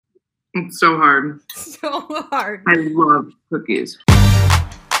It's so hard. So hard. I love cookies.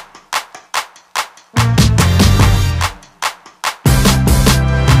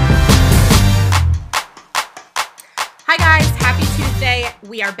 Hi guys, happy Tuesday.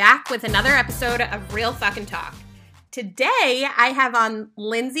 We are back with another episode of Real Fucking Talk. Today I have on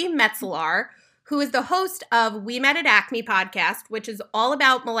Lindsay Metzelaar, who is the host of We Met at Acme podcast, which is all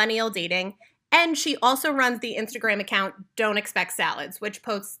about millennial dating. And she also runs the Instagram account Don't Expect Salads, which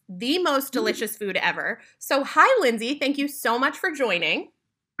posts the most delicious food ever. So hi, Lindsay. Thank you so much for joining.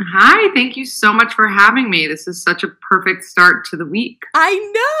 Hi, thank you so much for having me. This is such a perfect start to the week.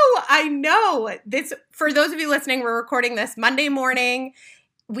 I know. This, for those of you listening, we're recording this Monday morning.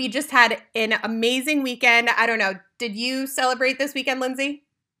 We just had an amazing weekend. I don't know. Did you celebrate this weekend, Lindsay?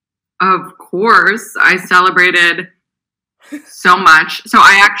 Of course, I celebrated so much. So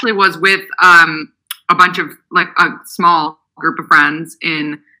I actually was with a bunch of, like, a small group of friends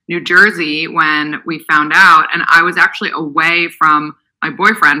in New Jersey when we found out. And I was actually away from my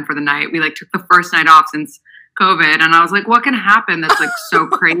boyfriend for the night. We took the first night off since COVID. And I was like, what can happen that's so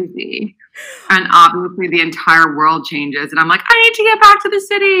crazy? And obviously the entire world changes. And I'm like, I need to get back to the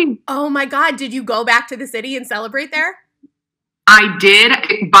city. Oh my God. Did you go back to the city and celebrate there? I did,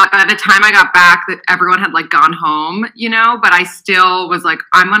 but by the time I got back, that everyone had gone home, but I still was like,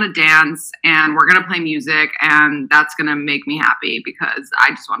 I'm going to dance and we're going to play music and that's going to make me happy because I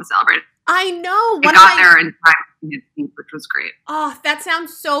just want to celebrate. I know. I got there in time, which was great. Oh, that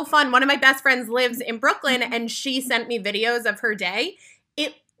sounds so fun. One of my best friends lives in Brooklyn and she sent me videos of her day.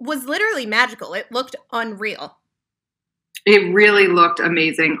 It was literally magical. It looked unreal. It really looked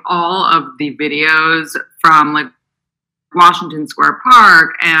amazing. All of the videos from Washington Square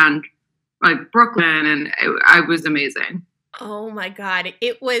Park and Brooklyn, and it was amazing. Oh my God.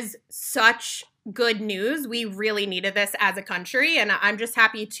 It was such good news. We really needed this as a country, and I'm just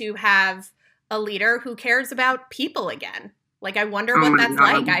happy to have a leader who cares about people again. I wonder what that's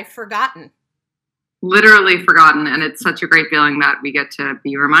like. I've forgotten. Literally forgotten, and it's such a great feeling that we get to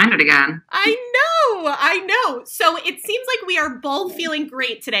be reminded again. I know. So it seems like we are both feeling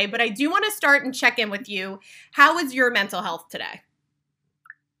great today, but I do want to start and check in with you. How is your mental health today?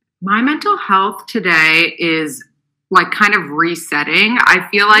 My mental health today is kind of resetting. I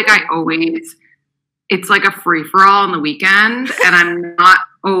feel like it's like a free-for-all on the weekend, and I'm not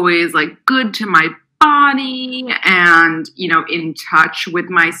always good to my body and, in touch with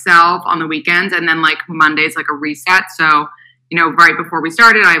myself on the weekends. And then Monday's a reset. So, right before we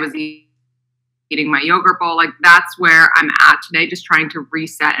started, I was eating my yogurt bowl. That's where I'm at today, just trying to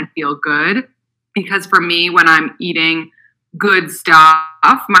reset and feel good. Because for me, when I'm eating good stuff,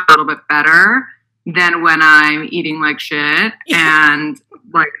 I'm a little bit better than when I'm eating shit. And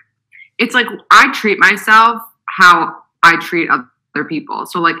it's I treat myself how I treat other people.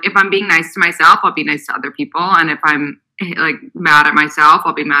 So if I'm being nice to myself, I'll be nice to other people. And if I'm mad at myself,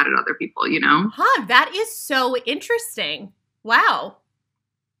 I'll be mad at other people, Huh, that is so interesting. Wow.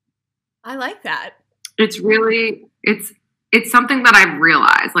 I like that. It's really, it's something that I've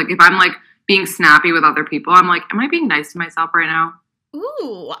realized. If I'm being snappy with other people, I'm am I being nice to myself right now?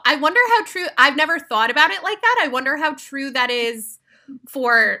 Ooh, I wonder how true, I've never thought about it like that. I wonder how true that is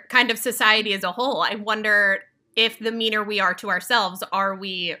for kind of society as a whole. I wonder if the meaner we are to ourselves, are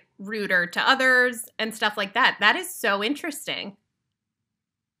we ruder to others and stuff like that? That is so interesting.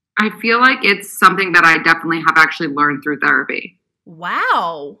 I feel like it's something that I definitely have actually learned through therapy.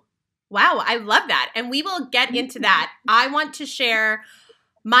 Wow, I love that. And we will get into that. I want to share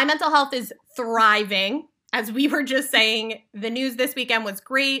my mental health is thriving. As we were just saying, the news this weekend was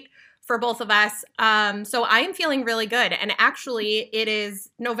great for both of us. So I am feeling really good. And actually, it is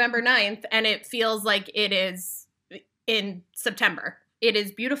November 9th, and it feels like it is in September. It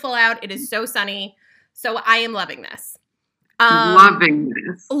is beautiful out. It is so sunny. So I am loving this.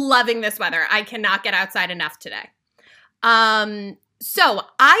 Loving this weather. I cannot get outside enough today. So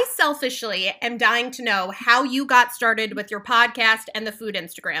I selfishly am dying to know how you got started with your podcast and the food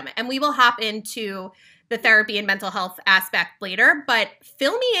Instagram. And we will hop into the therapy and mental health aspect later, but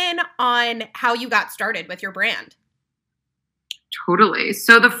fill me in on how you got started with your brand. Totally.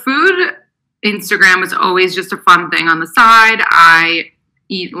 So the food Instagram was always just a fun thing on the side. I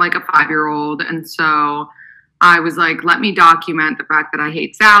eat like a 5-year-old. And so I was like, let me document the fact that I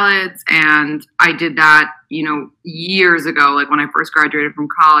hate salads. And I did that, years ago, when I first graduated from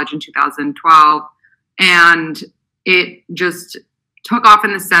college in 2012. And it just took off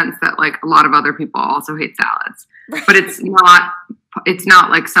in the sense that a lot of other people also hate salads, but it's not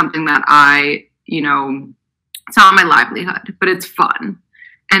something that I, it's not my livelihood, but it's fun.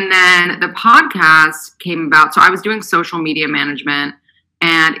 And then the podcast came about. So I was doing social media management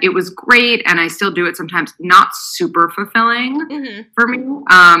And it was great, and I still do it sometimes, not super fulfilling for me.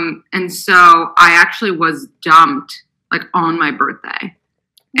 And so I actually was dumped like on my birthday.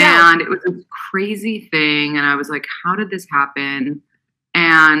 Yeah. And it was this crazy thing, and I was like, how did this happen?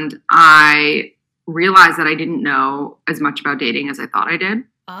 And I realized that I didn't know as much about dating as I thought I did.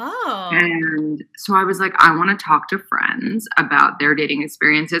 Oh. And so I was like, I want to talk to friends about their dating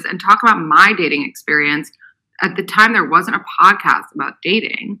experiences and talk about my dating experience. At the time, there wasn't a podcast about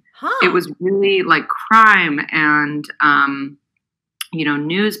dating. It was really like crime and,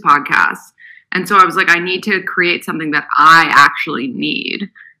 news podcasts. And so I was like, I need to create something that I actually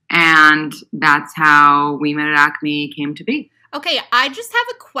need. And that's how We Met at Acme came to be. Okay, I just have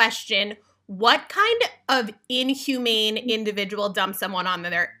a question. What kind of inhumane individual dumped someone on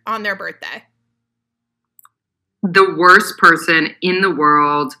their birthday? The worst person in the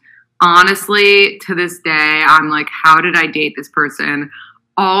world. Honestly, to this day, I'm like, how did I date this person?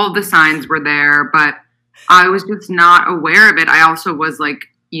 All of the signs were there, but I was just not aware of it. I also was like,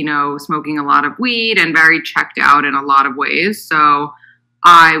 smoking a lot of weed and very checked out in a lot of ways. So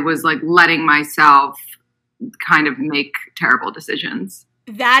I was like letting myself kind of make terrible decisions.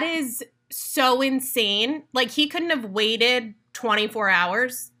 That is so insane. Like, he couldn't have waited 24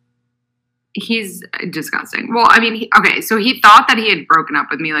 hours. He's disgusting. Well, I mean, so he thought that he had broken up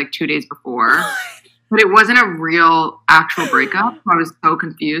with me like 2 days before, but it wasn't a real actual breakup. I was so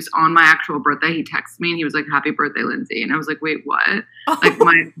confused. On my actual birthday, he texted me and he was like, "Happy birthday, Lindsay." And I was like, wait, what? Like,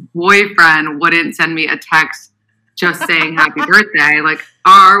 my boyfriend wouldn't send me a text just saying happy birthday. Like,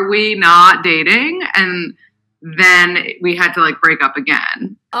 are we not dating? And then we had to like break up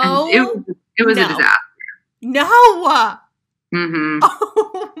again. Oh, and it was a disaster. No. Mm-hmm.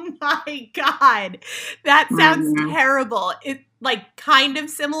 Oh my God. That sounds terrible. It like kind of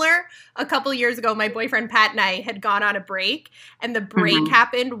similar. A couple years ago, my boyfriend Pat and I had gone on a break, and the break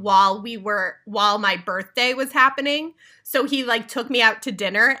happened while my birthday was happening. So he like took me out to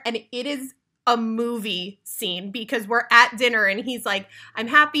dinner, and it is a movie scene because we're at dinner and he's like, I'm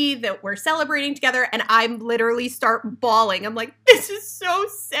happy that we're celebrating together, and I'm literally start bawling. I'm like, this is so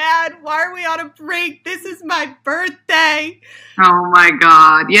sad. Why are we on a break? This is my birthday. Oh my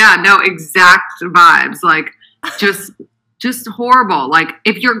God. Yeah, no, exact vibes. Like just horrible. Like,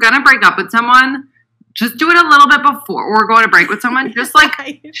 if you're gonna break up with someone, just do it a little bit before, or go on a break with someone. Just like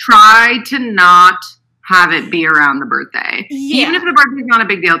try to not have it be around the birthday. Yeah. Even if the birthday's not a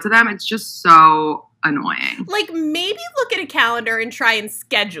big deal to them, it's just so annoying. Like, maybe look at a calendar and try and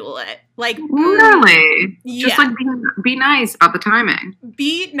schedule it. Like, really? Yeah. Just like be nice about the timing.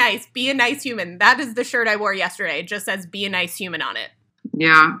 Be nice. Be a nice human. That is the shirt I wore yesterday. It just says be a nice human on it.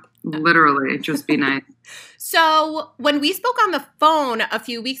 Yeah, literally. Just be nice. So when we spoke on the phone a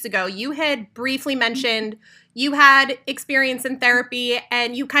few weeks ago, you had briefly mentioned you had experience in therapy,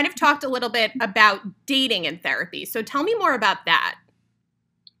 and you kind of talked a little bit about dating in therapy. So tell me more about that.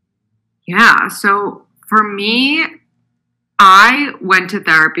 Yeah. So for me, I went to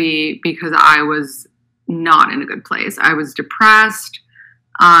therapy because I was not in a good place. I was depressed.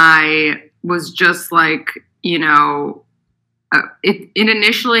 I was just like, it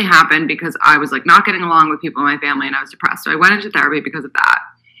initially happened because I was like not getting along with people in my family, and I was depressed. So I went into therapy because of that.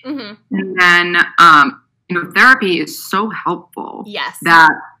 Mm-hmm. And then, therapy is so helpful. Yes. That,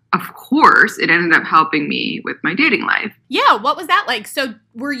 of course, it ended up helping me with my dating life. Yeah. What was that like? So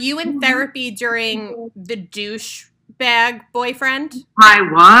were you in therapy during the douchebag boyfriend? I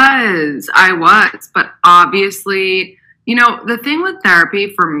was. But obviously, the thing with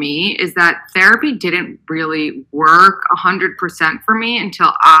therapy for me is that therapy didn't really work 100% for me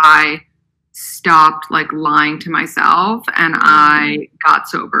until I stopped like lying to myself and I got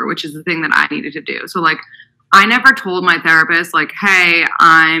sober, which is the thing that I needed to do. So like, I never told my therapist like, hey,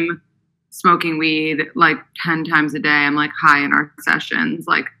 I'm smoking weed like 10 times a day. I'm like high in our sessions.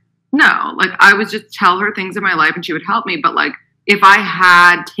 Like, no, like I would just tell her things in my life and she would help me. But like, if I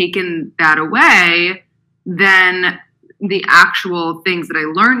had taken that away, then the actual things that I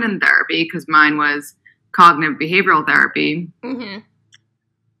learned in therapy, because mine was cognitive behavioral therapy,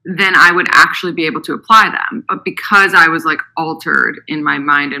 then I would actually be able to apply them. But because I was like altered in my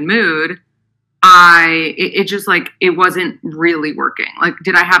mind and mood, it just like, it wasn't really working. Like,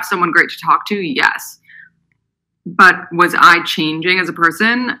 did I have someone great to talk to? Yes. But was I changing as a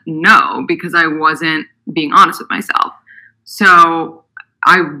person? No, because I wasn't being honest with myself. So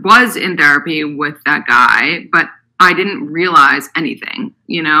I was in therapy with that guy, but I didn't realize anything,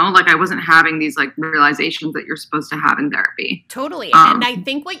 like I wasn't having these like realizations that you're supposed to have in therapy. Totally. And I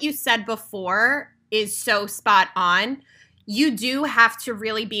think what you said before is so spot on. you do have to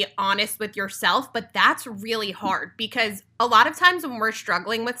really be honest with yourself, but that's really hard because a lot of times when we're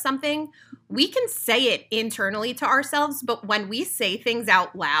struggling with something, we can say it internally to ourselves, but when we say things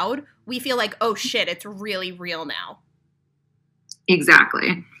out loud, we feel like, oh shit, it's really real now.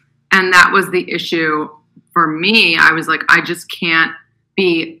 Exactly. And that was the issue for me. I was like, I just can't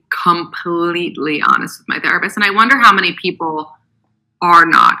be completely honest with my therapist. And I wonder how many people are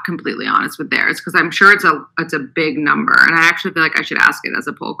not completely honest with theirs, because I'm sure it's a big number. And I actually feel like I should ask it as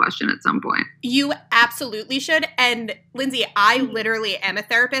a poll question at some point. You absolutely should. And Lindsay, I literally am a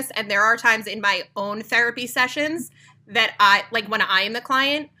therapist, and there are times in my own therapy sessions that I, like when I am the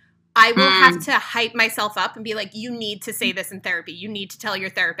client, I will have to hype myself up and be like, you need to say this in therapy. You need to tell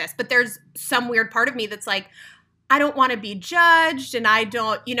your therapist. But there's some weird part of me that's like, I don't want to be judged. And I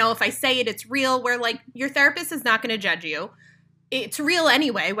don't, if I say it, it's real, where like your therapist is not going to judge you. It's real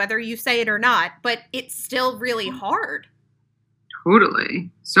anyway, whether you say it or not, but it's still really hard. Totally.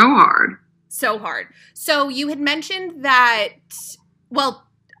 So hard. So hard. So you had mentioned that, well,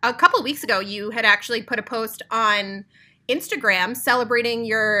 a couple of weeks ago, you had actually put a post on Instagram celebrating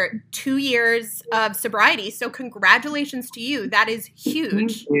your 2 years of sobriety. So congratulations to you. That is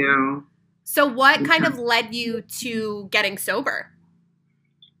huge. Thank you. So what kind of led you to getting sober?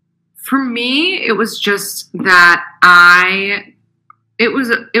 For me, it was just that it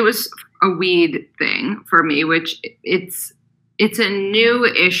was a weed thing for me, which it's a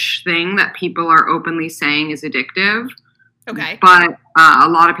new-ish thing that people are openly saying is addictive. Okay. But a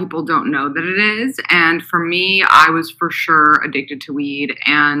lot of people don't know that it is. And for me, I was for sure addicted to weed.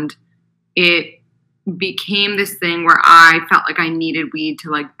 And it became this thing where I felt like I needed weed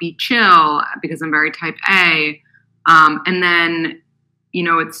to like be chill because I'm very type A. And then,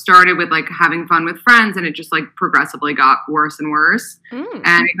 it started with like having fun with friends, and it just like progressively got worse and worse. And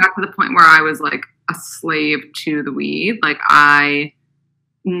it got to the point where I was like a slave to the weed. Like I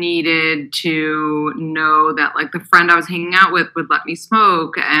needed to know that like the friend I was hanging out with would let me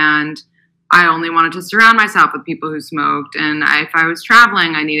smoke, and I only wanted to surround myself with people who smoked. And if I was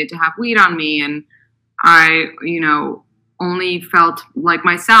traveling, I needed to have weed on me, and I, only felt like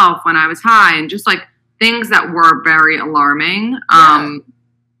myself when I was high, and just like things that were very alarming. Yeah.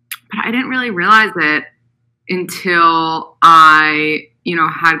 But I didn't really realize it until I,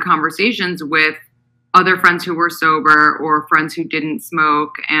 had conversations with other friends who were sober or friends who didn't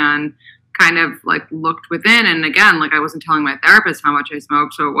smoke, and kind of like looked within. And again, like I wasn't telling my therapist how much I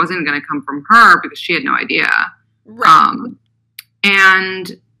smoked, so it wasn't going to come from her because she had no idea. Right.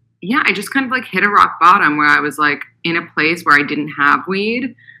 And yeah, I just kind of like hit a rock bottom where I was like in a place where I didn't have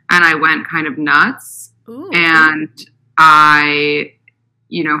weed, and I went kind of nuts. Ooh. And I,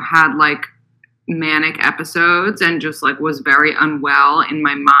 had like manic episodes and just like was very unwell in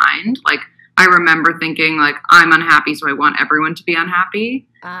my mind. Like I remember thinking like, I'm unhappy, so I want everyone to be unhappy.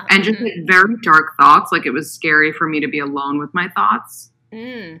 And just like very dark thoughts. Like it was scary for me to be alone with my thoughts.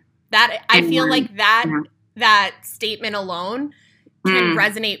 That I feel like that statement alone can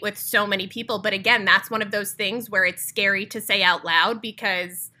resonate with so many people. But again, that's one of those things where it's scary to say out loud,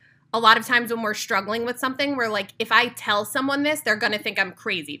 because a lot of times when we're struggling with something, we're like, if I tell someone this, they're going to think I'm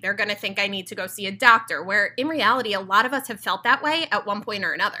crazy. They're going to think I need to go see a doctor, where in reality, a lot of us have felt that way at one point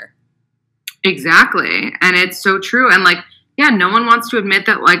or another. Exactly. And it's so true. And like, yeah, no one wants to admit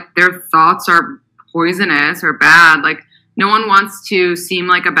that like their thoughts are poisonous or bad. Like no one wants to seem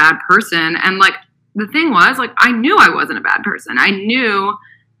like a bad person. And like the thing was, like, I knew I wasn't a bad person. I knew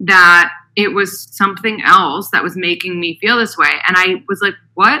that it was something else that was making me feel this way. And I was like,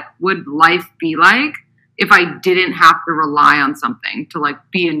 what would life be like if I didn't have to rely on something to like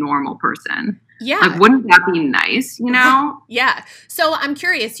be a normal person? Yeah. Like, wouldn't that be nice, Yeah. So I'm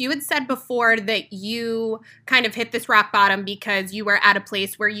curious, you had said before that you kind of hit this rock bottom because you were at a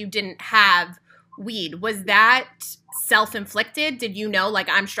place where you didn't have weed. Was that self-inflicted? Did you know, like,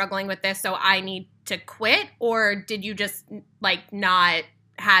 I'm struggling with this, so I need to quit? Or did you just like not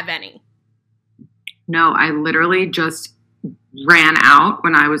have any? No, I literally just ran out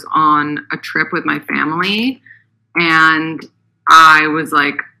when I was on a trip with my family, and I was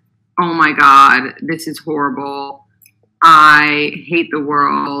like, oh my God, this is horrible. I hate the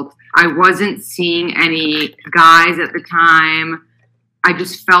world. I wasn't seeing any guys at the time. I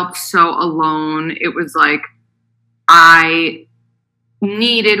just felt so alone. It was like I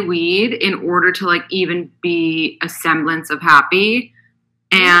needed weed in order to like even be a semblance of happy.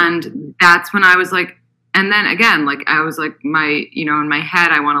 And that's when I was like, and then again, like I was like in my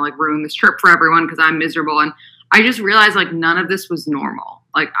head, I want to like ruin this trip for everyone because I'm miserable. And I just realized like none of this was normal.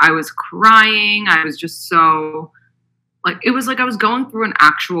 Like I was crying. I was just so like, it was like I was going through an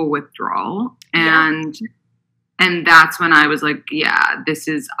actual withdrawal. And And that's when I was like, yeah, this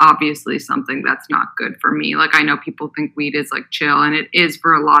is obviously something that's not good for me. Like, I know people think weed is like chill, and it is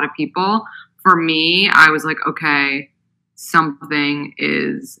for a lot of people. For me, I was like, okay, something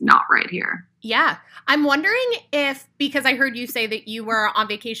is not right here. Yeah. I'm wondering if, because I heard you say that you were on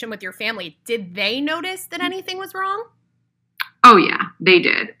vacation with your family, did they notice that anything was wrong? Oh, yeah, they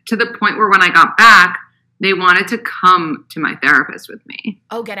did. To the point where when I got back, they wanted to come to my therapist with me.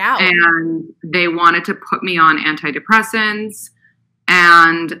 Oh, get out. And they wanted to put me on antidepressants.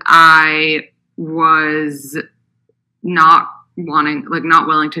 And I was not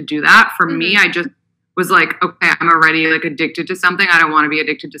willing to do that. For me, I just was like, okay, I'm already like addicted to something. I don't want to be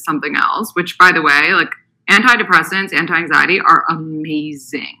addicted to something else, which, by the way, like antidepressants, anti-anxiety are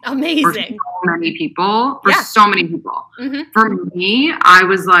amazing. Amazing. For so many people. For Yeah. so many people. Mm-hmm. For me, I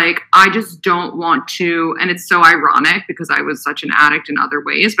was like, I just don't want to, and it's so ironic because I was such an addict in other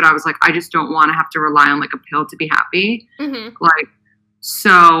ways, but I was like, I just don't want to have to rely on like a pill to be happy. Mm-hmm. Like,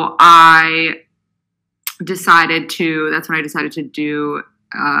 so that's when I decided to do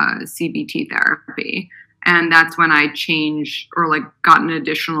CBT therapy. And that's when I changed or like got an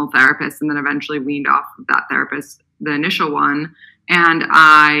additional therapist and then eventually weaned off of that therapist, the initial one. And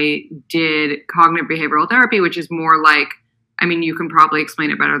I did cognitive behavioral therapy, which is more like, I mean, you can probably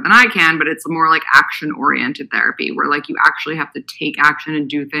explain it better than I can, but it's more like action-oriented therapy where like you actually have to take action and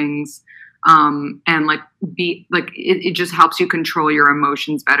do things. And like it just helps you control your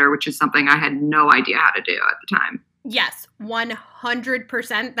emotions better, which is something I had no idea how to do at the time. Yes,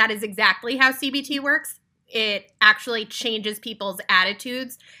 100%. That is exactly how CBT works. It actually changes people's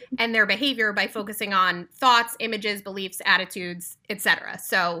attitudes and their behavior by focusing on thoughts, images, beliefs, attitudes, etc.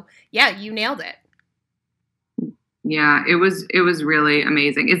 So, yeah, you nailed it. Yeah, it was really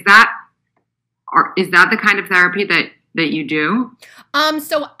amazing. Is that the kind of therapy that you do?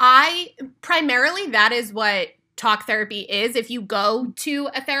 So I primarily, that is what talk therapy is. If you go to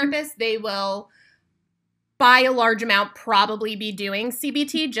a therapist, they will by a large amount probably be doing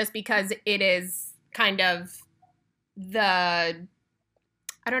CBT just because it is kind of I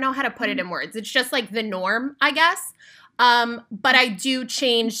don't know how to put it in words. It's just like the norm, I guess. But I do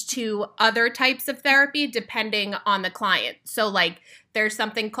change to other types of therapy depending on the client. So like there's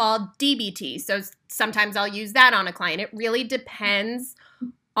something called DBT. So sometimes I'll use that on a client. It really depends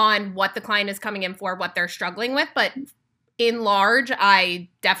on what the client is coming in for, what they're struggling with. But in large, I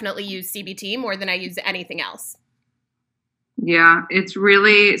definitely use CBT more than I use anything else. Yeah, it's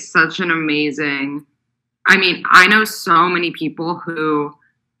really such an amazing, I mean, I know so many people who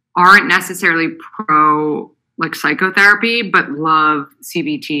aren't necessarily pro like psychotherapy, but love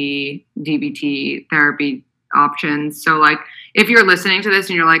CBT, DBT therapy options. So like, if you're listening to this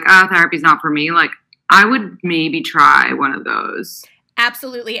and you're like, oh, therapy's not for me, like I would maybe try one of those.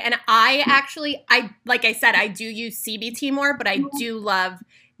 Absolutely. And I like I said, I do use CBT more, but I do love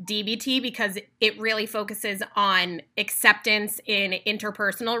DBT because it really focuses on acceptance in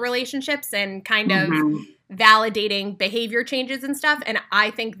interpersonal relationships and kind of validating behavior changes and stuff. And I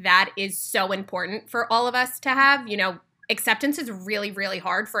think that is so important for all of us to have. You know, acceptance is really, really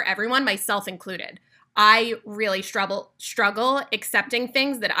hard for everyone, myself included. I really struggle accepting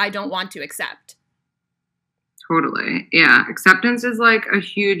things that I don't want to accept. Totally. Yeah. Acceptance is like a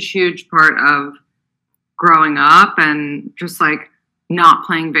huge, huge part of growing up and just like not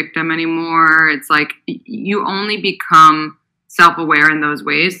playing victim anymore. It's like you only become self-aware in those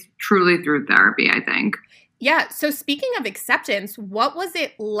ways truly through therapy, I think. Yeah. So speaking of acceptance, what was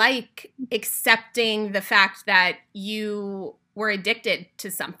it like accepting the fact that you were addicted to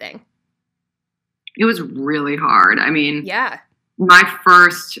something? It was really hard. I mean, yeah, my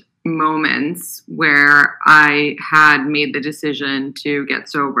first moments where I had made the decision to get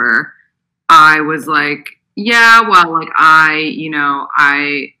sober, I was like, yeah, well, like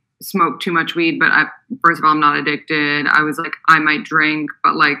I smoke too much weed, but first of all, I'm not addicted. I was like, I might drink,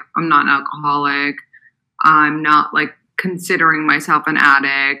 but like, I'm not an alcoholic. I'm not like considering myself an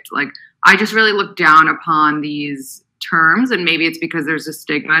addict. Like, I just really looked down upon these terms, and maybe it's because there's a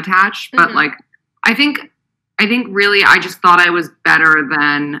stigma attached, but like, I think really I just thought I was better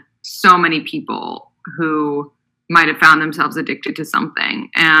than so many people who might have found themselves addicted to something.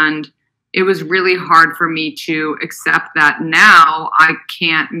 And it was really hard for me to accept that now I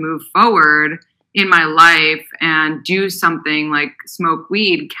can't move forward in my life and do something like smoke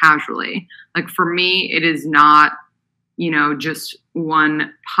weed casually. Like for me, it is not, just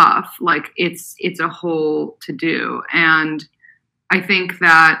one puff. Like it's a whole to do. And I think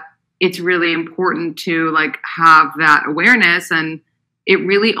that it's really important to like have that awareness, and it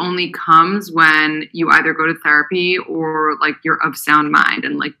really only comes when you either go to therapy or like you're of sound mind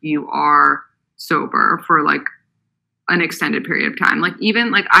and like you are sober for like an extended period of time. Like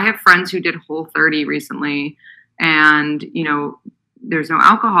even like I have friends who did Whole30 recently, and there's no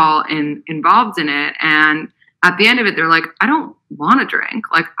alcohol involved in it, and at the end of it they're like, I don't want to drink.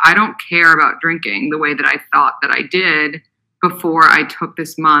 Like I don't care about drinking the way that I thought that I did before I took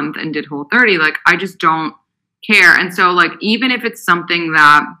this month and did Whole30. Like I just don't care. And so like even if it's something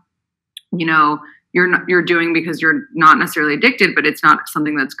that you're doing because you're not necessarily addicted, but it's not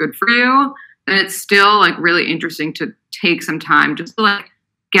something that's good for you, then it's still like really interesting to take some time just to like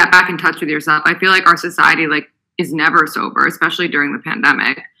get back in touch with yourself. I feel like our society like is never sober, especially during the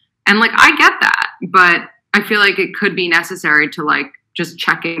pandemic. And like I get that, but I feel like it could be necessary to like just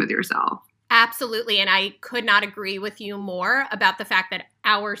check in with yourself. Absolutely. And I could not agree with you more about the fact that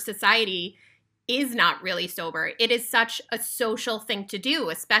our society is not really sober. It is such a social thing to do,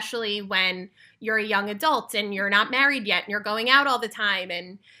 especially when you're a young adult and you're not married yet and you're going out all the time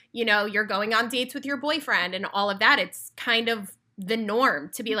and, you're going on dates with your boyfriend and all of that. It's kind of the norm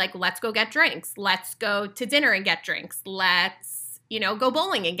to be like, let's go get drinks. Let's go to dinner and get drinks. Let's, go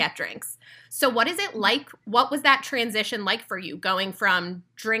bowling and get drinks. So what is it like? What was that transition like for you going from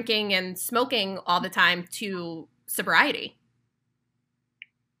drinking and smoking all the time to sobriety?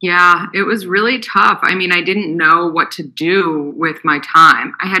 Yeah, it was really tough. I mean, I didn't know what to do with my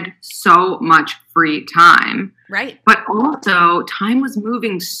time. I had so much free time. Right. But also, time was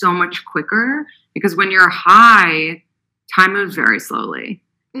moving so much quicker because when you're high, time moves very slowly.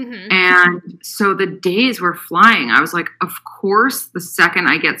 Mm-hmm. And so the days were flying. I was like, of course, the second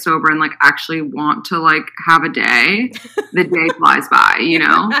I get sober and like actually want to like have a day, the day flies by,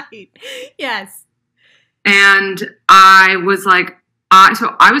 Right. Yes. And I was like,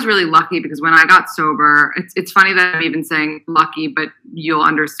 so I was really lucky because when I got sober, it's funny that I'm even saying lucky, but you'll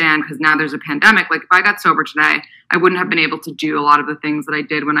understand because now there's a pandemic. Like if I got sober today, I wouldn't have been able to do a lot of the things that I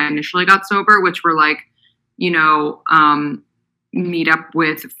did when I initially got sober, which were like, meet up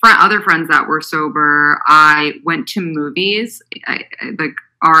with other friends that were sober. I went to movies, like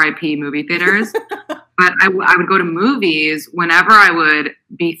RIP movie theaters, but I would go to movies whenever I would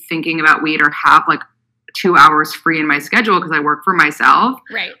be thinking about weed or have like 2 hours free in my schedule because I work for myself.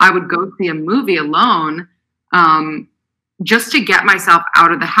 Right. I would go see a movie alone just to get myself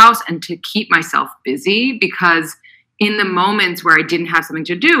out of the house and to keep myself busy, because in the moments where I didn't have something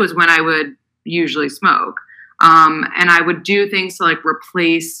to do is when I would usually smoke. And I would do things to like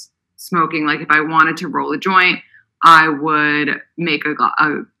replace smoking. Like if I wanted to roll a joint, I would make a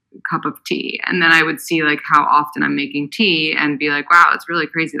cup of tea. And then I would see like how often I'm making tea and be like, wow, it's really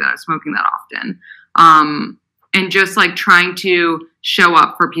crazy that I'm smoking that often. And just like trying to show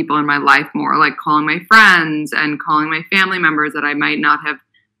up for people in my life more, like calling my friends and calling my family members that I might not have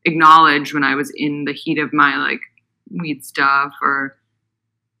acknowledged when I was in the heat of my like weed stuff, or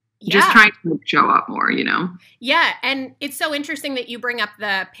just trying to show up more, Yeah. And it's so interesting that you bring up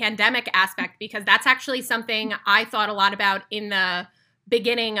the pandemic aspect, because that's actually something I thought a lot about in the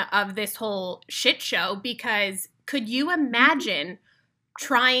beginning of this whole shit show, because could you imagine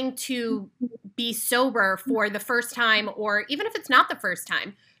trying to be sober for the first time, or even if it's not the first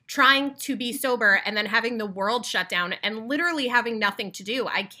time, trying to be sober and then having the world shut down and literally having nothing to do?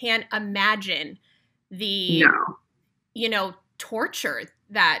 I can't imagine the, torture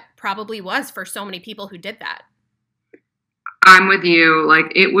that probably was for so many people who did that. I'm with you.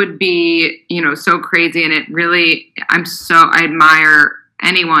 Like it would be, so crazy. And it really, I admire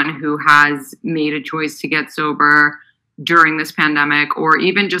anyone who has made a choice to get sober during this pandemic, or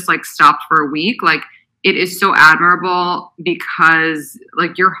even just like stopped for a week. Like it is so admirable because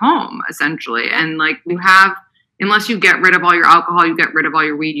like you're home essentially. And like you have, unless you get rid of all your alcohol, you get rid of all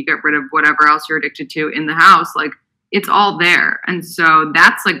your weed, you get rid of whatever else you're addicted to in the house, like it's all there. And so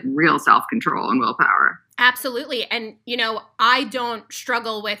that's like real self-control and willpower. Absolutely. And, I don't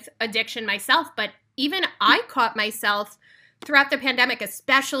struggle with addiction myself, but even I caught myself throughout the pandemic,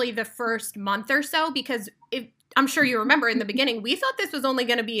 especially the first month or so, because I'm sure you remember in the beginning, we thought this was only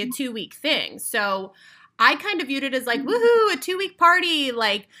going to be a 2-week thing. So I kind of viewed it as like, woohoo, a 2-week party.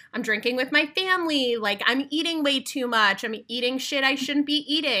 Like I'm drinking with my family. Like I'm eating way too much. I'm eating shit I shouldn't be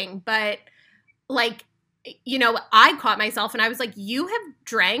eating. But like, I caught myself and I was like, you have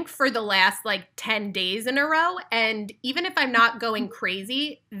drank for the last like 10 days in a row. And even if I'm not going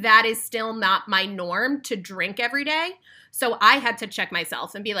crazy, that is still not my norm to drink every day. So I had to check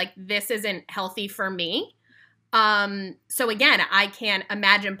myself and be like, this isn't healthy for me. So again, I can't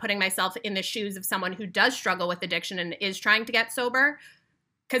imagine putting myself in the shoes of someone who does struggle with addiction and is trying to get sober,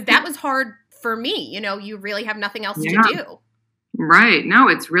 because that was hard for me. You really have nothing else to do. Right. No,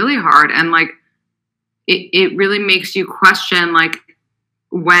 it's really hard. And like, it really makes you question, like,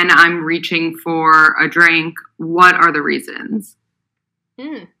 when I'm reaching for a drink, what are the reasons?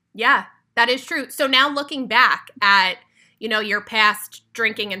 Yeah, that is true. So now looking back at, your past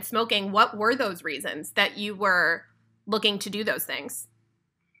drinking and smoking, what were those reasons that you were looking to do those things?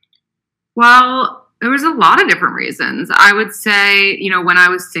 Well, there was a lot of different reasons. I would say, when I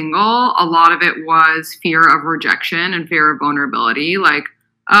was single, a lot of it was fear of rejection and fear of vulnerability. Like,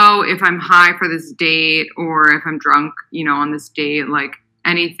 oh, if I'm high for this date or if I'm drunk, on this date, like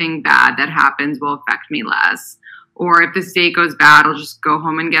anything bad that happens will affect me less. Or if this date goes bad, I'll just go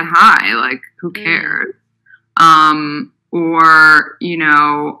home and get high. Like, who cares? Or,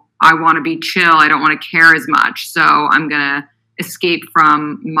 I want to be chill. I don't want to care as much. So I'm going to escape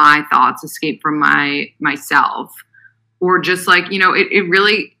from my thoughts, escape from myself. Or just like,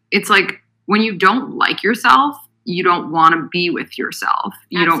 it's like when you don't like yourself, you don't want to be with yourself.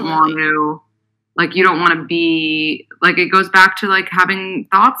 You Absolutely. don't want to be like, it goes back to like having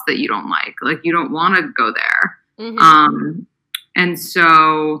thoughts that you don't like you don't want to go there. And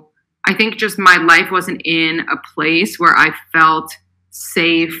so I think just my life wasn't in a place where I felt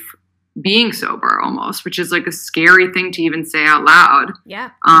safe being sober almost, which is like a scary thing to even say out loud. Yeah.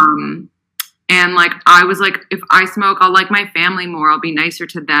 And like, I was like, if I smoke, I'll like my family more. I'll be nicer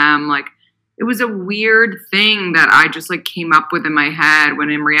to them. Like, it was a weird thing that I just like came up with in my head when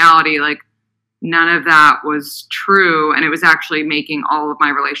in reality, like none of that was true. And it was actually making all of my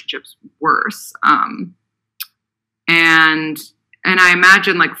relationships worse. And I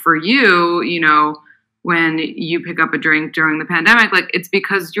imagine like for you, when you pick up a drink during the pandemic, like it's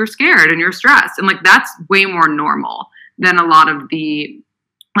because you're scared and you're stressed. And like, that's way more normal than a lot of the,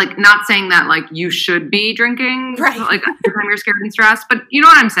 like, not saying that like you should be drinking, right, like the time you're scared and stressed, but you know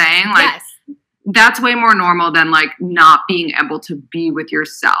what I'm saying? Like, yes, that's way more normal than like not being able to be with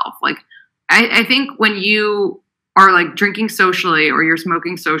yourself. Like, I think when you are like drinking socially or you're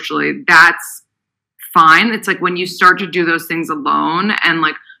smoking socially, that's fine. It's like when you start to do those things alone and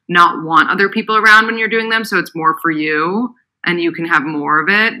like not want other people around when you're doing them, so it's more for you and you can have more of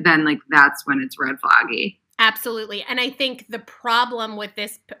it, then like that's when it's red flaggy. Absolutely. And I think the problem with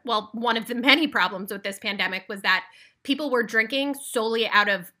this, well, one of the many problems with this pandemic was that people were drinking solely out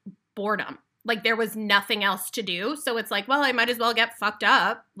of boredom. Like there was nothing else to do. So it's like, well, I might as well get fucked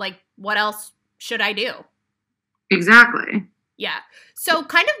up. Like, what else should I do? Exactly. Yeah. So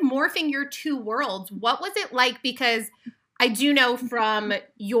kind of morphing your two worlds, what was it like? Because I do know from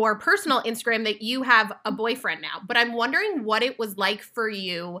your personal Instagram that you have a boyfriend now, but I'm wondering what it was like for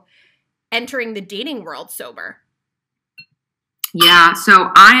you entering the dating world sober. Yeah.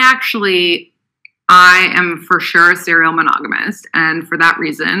 So I am for sure a serial monogamist. And for that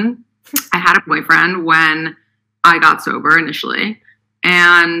reason, I had a boyfriend when I got sober initially.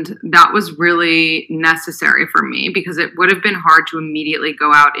 And that was really necessary for me because it would have been hard to immediately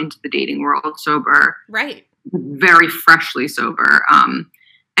go out into the dating world sober. Right. Very freshly sober. And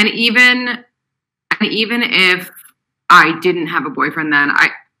even if I didn't have a boyfriend then,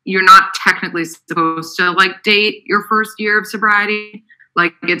 you're not technically supposed to like date your first year of sobriety.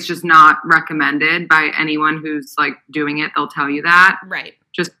 Like it's just not recommended by anyone who's like doing it. They'll tell you that. Right.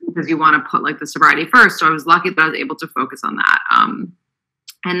 Just because you want to put like the sobriety first. So I was lucky that I was able to focus on that.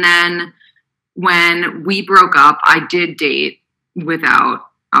 And then when we broke up, I did date without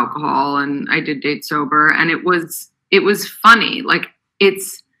alcohol and I did date sober. And it was funny. Like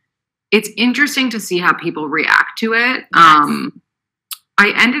it's interesting to see how people react to it. Yes.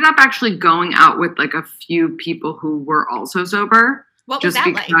 I ended up actually going out with like a few people who were also sober. What was that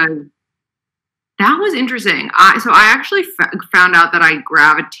like? That was interesting. So I actually found out that I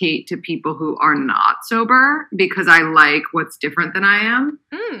gravitate to people who are not sober because I like what's different than I am.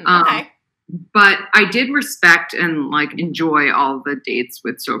 Okay. But I did respect and like enjoy all the dates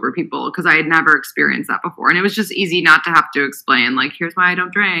with sober people because I had never experienced that before. And it was just easy not to have to explain like, here's why I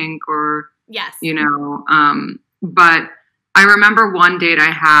don't drink or, yes, but I remember one date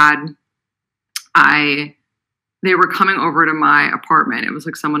I had, they were coming over to my apartment. It was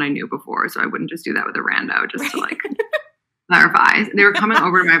like someone I knew before, so I wouldn't just do that with a rando, just to like clarify. They were coming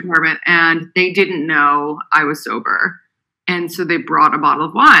over to my apartment and they didn't know I was sober. And so they brought a bottle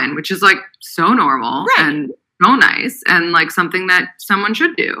of wine, which is like so normal and so nice and like something that someone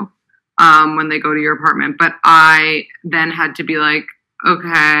should do when they go to your apartment. But I then had to be like,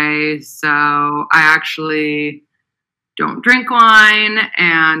 okay, so I actually don't drink wine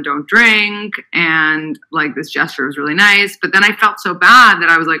and don't drink. And like this gesture was really nice. But then I felt so bad that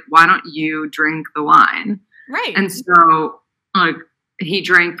I was like, why don't you drink the wine? Right. And so like he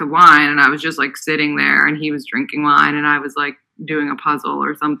drank the wine and I was just like sitting there and he was drinking wine and I was like doing a puzzle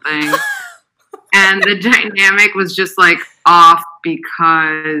or something. And the dynamic was just like off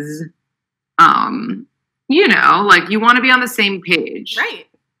because, you know, like you want to be on the same page. Right.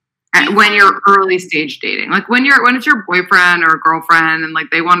 When you're early stage dating, like when it's your boyfriend or girlfriend and like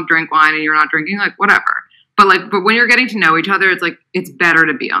they want to drink wine and you're not drinking, like whatever. But when you're getting to know each other, it's like, it's better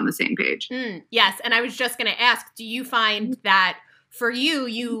to be on the same page. Yes. And I was just going to ask, do you find that for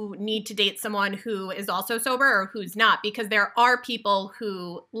you need to date someone who is also sober or who's not? Because there are people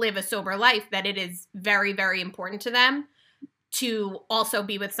who live a sober life that it is very, very important to them to also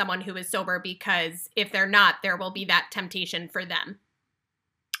be with someone who is sober, because if they're not, there will be that temptation for them.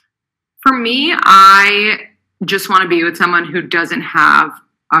 For me, I just want to be with someone who doesn't have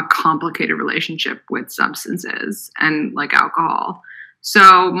a complicated relationship with substances and like alcohol.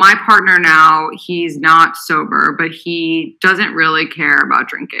 So my partner now, he's not sober, but he doesn't really care about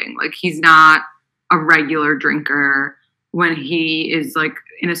drinking. Like he's not a regular drinker. When he is like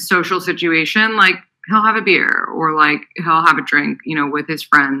in a social situation, like he'll have a beer or like he'll have a drink, you know, with his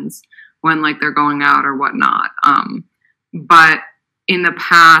friends when like they're going out or whatnot. But in the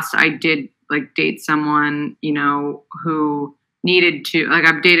past, I did like date someone, you know, who needed to, like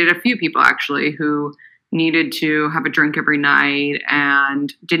I've dated a few people actually who needed to have a drink every night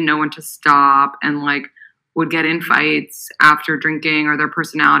and didn't know when to stop and like would get in fights after drinking, or their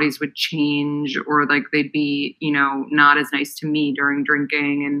personalities would change, or like they'd be, you know, not as nice to me during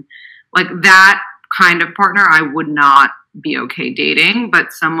drinking. And like that kind of partner I would not be okay dating,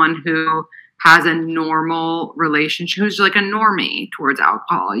 but someone who has a normal relationship, who's like a normie towards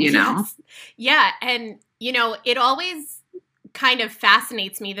alcohol, you know? Yes. Yeah. And, you know, it always kind of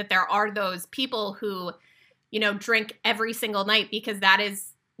fascinates me that there are those people who, you know, drink every single night, because that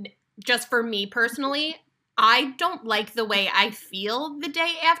is just for me personally. I don't like the way I feel the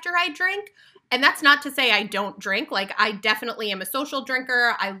day after I drink. And that's not to say I don't drink. Like, I definitely am a social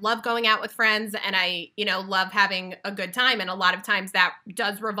drinker. I love going out with friends, and I, you know, love having a good time. And a lot of times that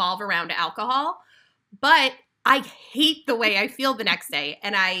does revolve around alcohol. But I hate the way I feel the next day.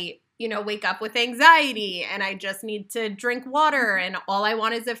 And I, you know, wake up with anxiety, and I just need to drink water, and all I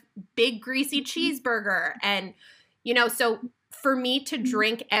want is a big greasy cheeseburger. And, you know, so for me to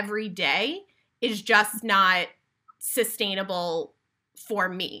drink every day is just not sustainable for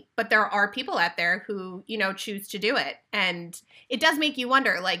me. But there are people out there who, you know, choose to do it. And it does make you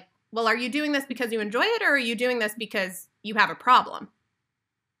wonder, like, well, are you doing this because you enjoy it, or are you doing this because you have a problem?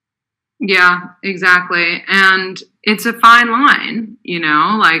 Yeah, exactly. And it's a fine line, you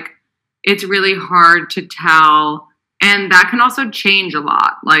know, like it's really hard to tell. And that can also change a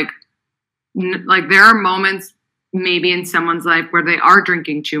lot. Like there are moments maybe in someone's life where they are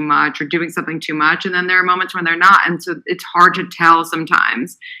drinking too much or doing something too much. And then there are moments when they're not. And so it's hard to tell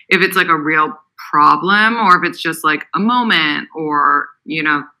sometimes if it's like a real problem or if it's just like a moment or, you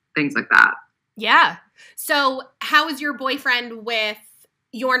know, things like that. Yeah. So how is your boyfriend with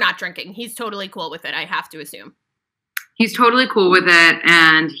you're not drinking? He's totally cool with it, I have to assume. He's totally cool with it.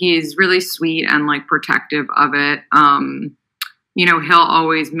 And he's really sweet and like protective of it. You know, he'll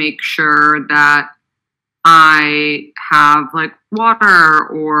always make sure that I have like water,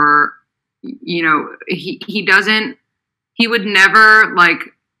 or, you know, he would never like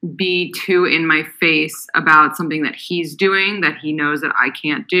be too in my face about something that he's doing that he knows that I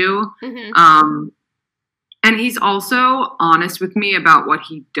can't do. Mm-hmm. And he's also honest with me about what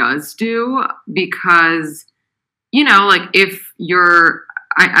he does do, because, you know, like if you're,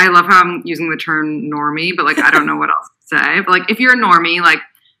 I love how I'm using the term normie, but like, I don't know what else to say, but like, if you're a normie, like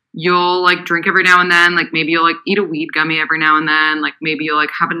you'll like drink every now and then, like maybe you'll like eat a weed gummy every now and then, like maybe you'll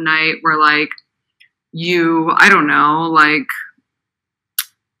like have a night where like you, I don't know, like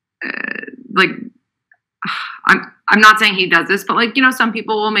I'm not saying he does this, but like, you know, some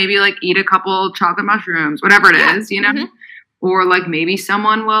people will maybe like eat a couple chocolate mushrooms, whatever it is, you know, mm-hmm. Or like maybe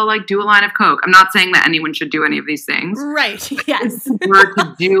someone will like do a line of Coke. I'm not saying that anyone should do any of these things. Right. Yes. If he were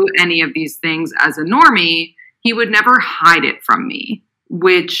to do any of these things as a normie, he would never hide it from me,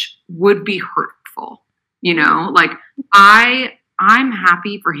 which would be hurtful. You know, like I'm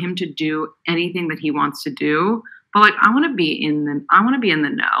happy for him to do anything that he wants to do, but like I want to be in the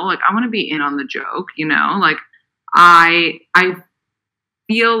know. Like I want to be in on the joke, you know? Like I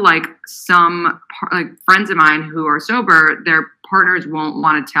feel like some like friends of mine who are sober, their partners won't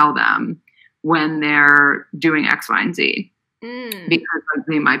want to tell them when they're doing X, Y, and Z because like,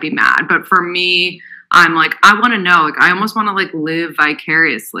 they might be mad. But for me, I'm like, I want to know, like, I almost want to like live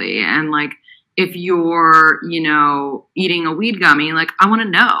vicariously. And like, if you're, you know, eating a weed gummy, like I want to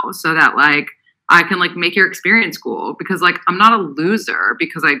know so that like, I can like make your experience cool, because like, I'm not a loser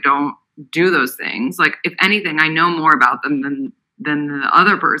because I don't do those things. Like if anything, I know more about them than the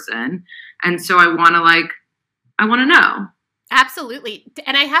other person. And so I want to know. Absolutely.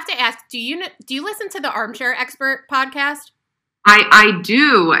 And I have to ask, do you listen to the Armchair Expert podcast? I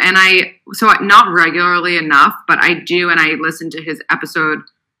do. And not regularly enough, but I do. And I listened to his episode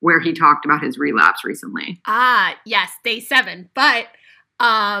where he talked about his relapse recently. Ah, yes, day 7. But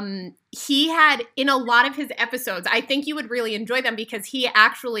he had, in a lot of his episodes, I think you would really enjoy them because he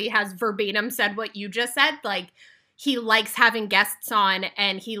actually has verbatim said what you just said. Like, he likes having guests on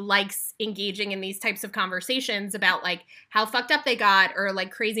and he likes engaging in these types of conversations about like how fucked up they got or like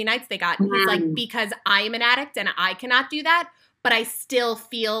crazy nights they got. And he's like, because I am an addict and I cannot do that, but I still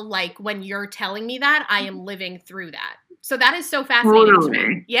feel like when you're telling me that, I am living through that. So that is so fascinating to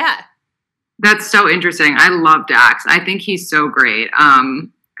me. Yeah. That's so interesting. I love Dax. I think he's so great.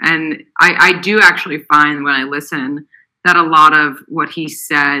 And I do actually find when I listen that a lot of what he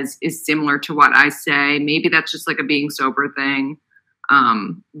says is similar to what I say. Maybe that's just like a being sober thing.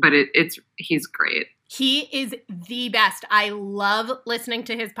 But he's great. He is the best. I love listening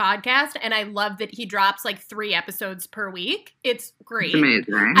to his podcast, and I love that he drops like 3 episodes per week. It's great. It's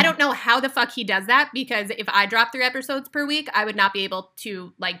amazing. I don't know how the fuck he does that, because if I drop 3 episodes per week, I would not be able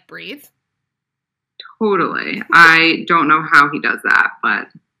to like breathe. Totally. I don't know how he does that, but...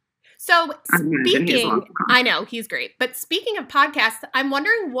 So speaking, I know, he's great. But speaking of podcasts, I'm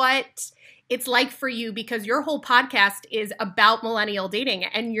wondering what it's like for you, because your whole podcast is about millennial dating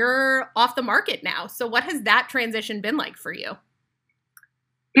and you're off the market now. So what has that transition been like for you?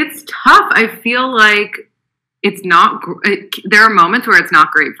 It's tough. I feel like it's not, there are moments where it's not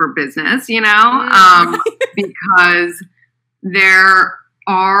great for business, because there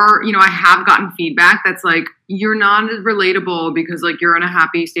are, I have gotten feedback that's like, you're not as relatable because like you're in a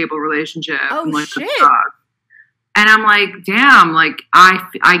happy, stable relationship. Oh, and, like, shit. And I'm like, damn, like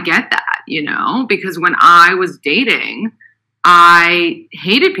I get that, because when I was dating, I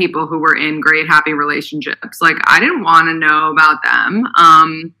hated people who were in great, happy relationships. Like, I didn't want to know about them.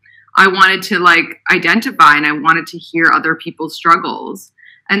 I wanted to like identify and I wanted to hear other people's struggles.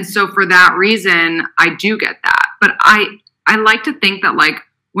 And so for that reason, I do get that. But I like to think that like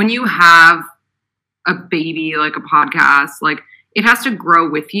when you have a baby, like a podcast, like it has to grow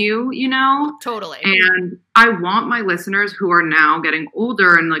with you, Totally. And I want my listeners who are now getting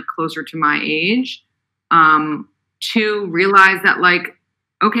older and like closer to my age, to realize that like,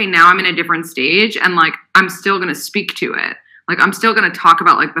 okay, now I'm in a different stage and like, I'm still going to speak to it. Like, I'm still going to talk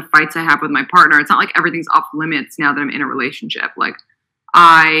about like the fights I have with my partner. It's not like everything's off limits now that I'm in a relationship. Like,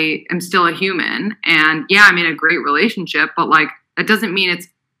 I am still a human and yeah, I'm in a great relationship, but like, that doesn't mean it's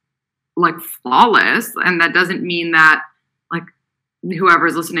like flawless. And that doesn't mean that like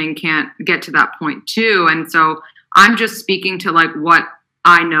whoever's listening can't get to that point too. And so I'm just speaking to like what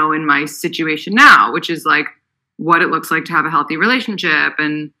I know in my situation now, which is like what it looks like to have a healthy relationship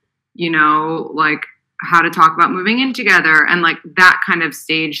and, like how to talk about moving in together and like that kind of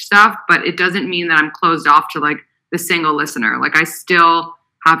stage stuff. But it doesn't mean that I'm closed off to like the single listener. Like, I still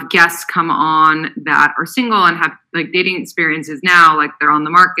have guests come on that are single and have like dating experiences now, like they're on the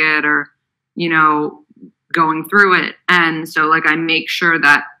market or, going through it. And so like, I make sure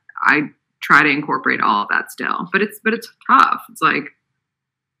that I try to incorporate all of that still, but it's tough. It's like,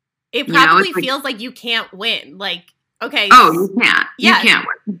 it probably feels like you can't win. Like, okay. Oh, you can't. Yeah. You can't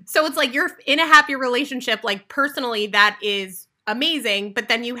win. So it's like you're in a happy relationship, like personally, that is amazing. But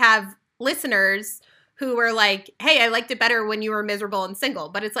then you have listeners who are like, hey, I liked it better when you were miserable and single.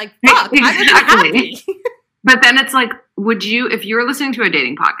 But it's like, fuck, exactly. I'm happy. But then it's like, if you're listening to a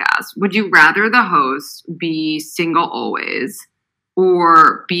dating podcast, would you rather the host be single always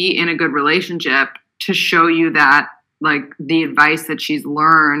or be in a good relationship to show you that like the advice that she's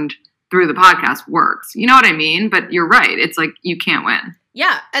learned through the podcast works? You know what I mean? But you're right. It's like, you can't win.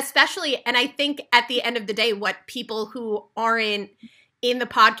 Yeah, especially. And I think at the end of the day, what people who aren't in the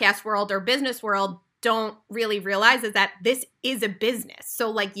podcast world or business world don't really realize is that this is a business.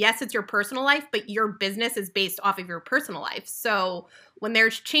 So like, yes, it's your personal life, but your business is based off of your personal life. So when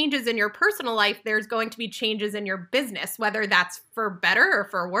there's changes in your personal life, there's going to be changes in your business, whether that's for better or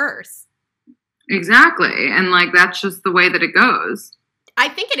for worse. Exactly. And like, that's just the way that it goes. I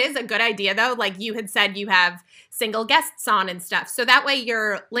think it is a good idea though. Like you had said, you have single guests on and stuff. So that way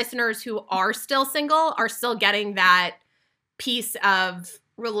your listeners who are still single are still getting that piece of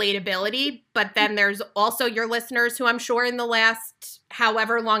relatability, but then there's also your listeners who I'm sure in the last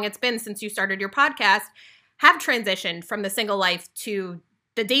however long it's been since you started your podcast have transitioned from the single life to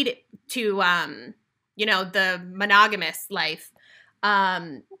the date to the monogamous life.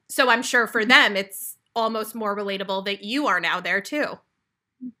 So I'm sure for them it's almost more relatable that you are now there too.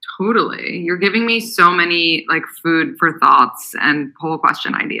 Totally. You're giving me so many like food for thoughts and poll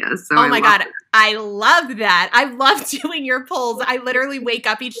question ideas. So oh my God. I love that. I love doing your polls. I literally wake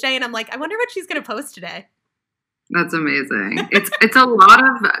up each day and I'm like, I wonder what she's going to post today. That's amazing. It's a lot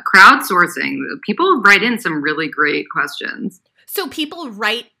of crowdsourcing. People write in some really great questions. So people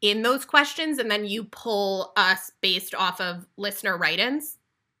write in those questions and then you pull us based off of listener write-ins?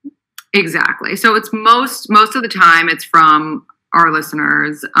 Exactly. So it's most of the time it's from our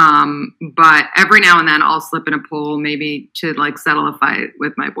listeners. But every now and then I'll slip in a poll maybe to like settle a fight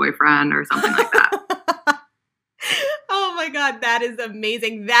with my boyfriend or something like that. Oh my God, that is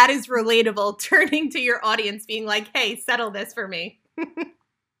amazing. That is relatable. Turning to your audience being like, hey, settle this for me.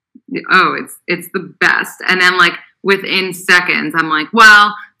 Oh, it's the best. And then like within seconds, I'm like,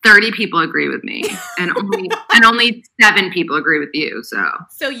 well, 30 people agree with me and only 7 people agree with you.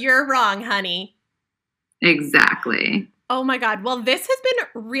 So you're wrong, honey. Exactly. Oh my God. Well, this has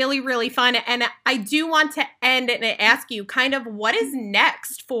been really, really fun. And I do want to end and ask you kind of what is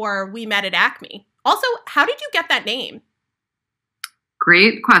next for We Met at Acme? Also, how did you get that name?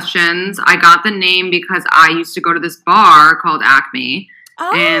 Great questions. I got the name because I used to go to this bar called Acme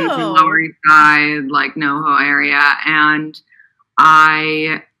in the Lower East Side, like NoHo area. And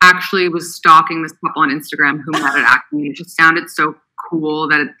I actually was stalking this couple on Instagram who met at Acme. It just sounded so cool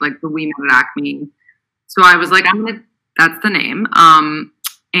that it's like the We Met at Acme. So I was like, that's the name.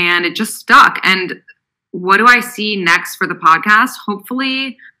 And it just stuck. And what do I see next for the podcast?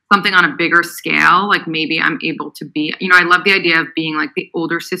 Hopefully something on a bigger scale. Like maybe I'm able to be, I love the idea of being like the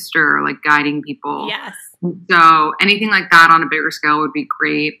older sister, or like guiding people. Yes. So anything like that on a bigger scale would be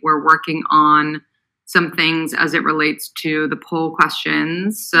great. We're working on some things as it relates to the poll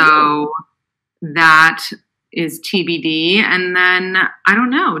questions. So that is TBD. And then I don't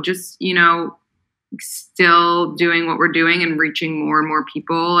know, just, still doing what we're doing and reaching more and more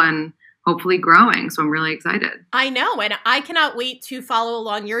people and hopefully growing. So I'm really excited. I know. And I cannot wait to follow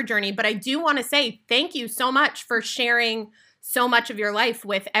along your journey. But I do want to say thank you so much for sharing so much of your life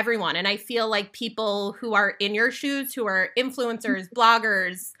with everyone. And I feel like people who are in your shoes, who are influencers,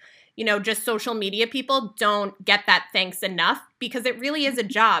 bloggers, just social media people, don't get that thanks enough, because it really is a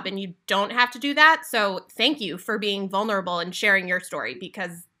job and you don't have to do that. So thank you for being vulnerable and sharing your story,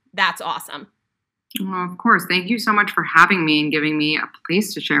 because that's awesome. Well, of course. Thank you so much for having me and giving me a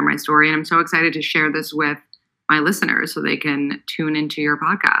place to share my story. And I'm so excited to share this with my listeners so they can tune into your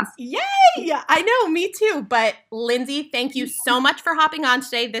podcast. Yay! I know, me too. But Lindsay, thank you so much for hopping on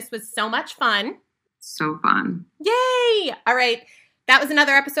today. This was so much fun. So fun. Yay! All right. That was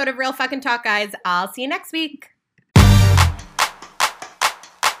another episode of Real Fucking Talk, guys. I'll see you next week.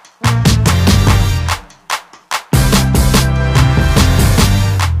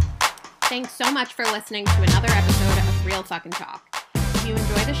 Thanks so much for listening to another episode of Real Fucking Talk. If you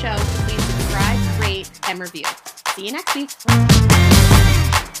enjoy the show, please subscribe, rate, and review. See you next week.